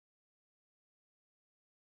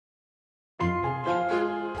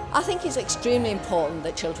I think it's extremely important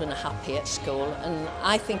that children are happy at school, and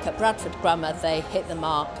I think at Bradford Grammar they hit the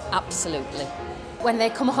mark absolutely. When they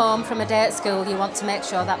come home from a day at school, you want to make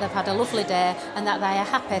sure that they've had a lovely day and that they are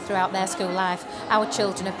happy throughout their school life. Our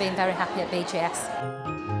children have been very happy at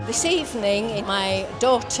BGS. This evening my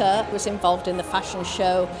daughter was involved in the fashion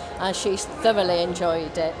show and she's thoroughly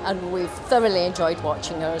enjoyed it, and we've thoroughly enjoyed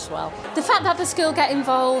watching her as well. The fact that the school get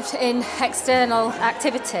involved in external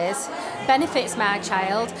activities benefits my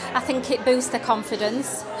child. I think it boosts their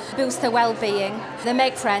confidence, boosts their well-being, they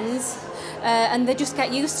make friends and they just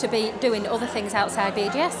get used to doing other things outside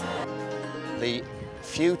BGS. The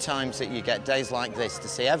few times that you get days like this to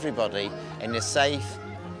see everybody in a safe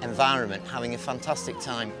environment having a fantastic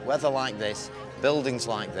time, weather like this, buildings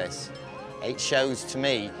like this, it shows to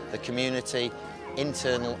me the community,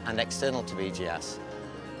 internal and external to BGS,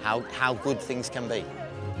 how good things can be.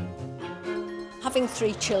 Having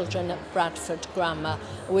 3 children at Bradford Grammar,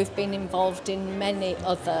 we've been involved in many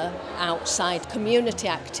other outside community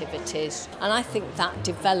activities, and I think that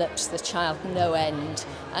develops the child no end,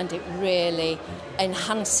 and it really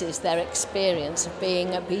enhances their experience of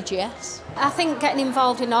being at BGS. I think getting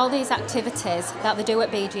involved in all these activities that they do at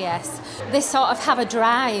BGS, they sort of have a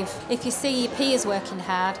drive. If you see your peers working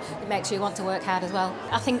hard, it makes you want to work hard as well.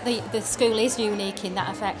 I think the school is unique in that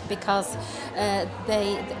effect because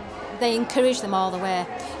they encourage them all the way.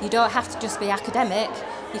 You don't have to just be academic,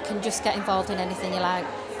 you can just get involved in anything you like.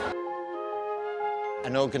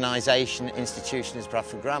 An organisation, institution as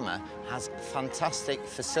Bradford Grammar has fantastic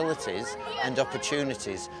facilities and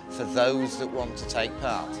opportunities for those that want to take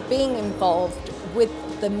part. Being involved with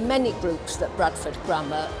the many groups that Bradford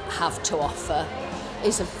Grammar have to offer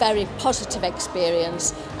is a very positive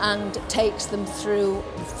experience and takes them through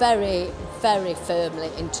very, very firmly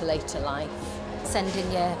into later life.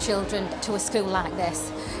 Sending your children to a school like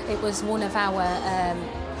this, it was one of our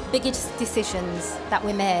biggest decisions that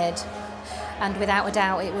we made, and without a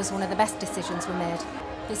doubt it was one of the best decisions we made.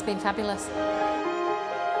 It's been fabulous.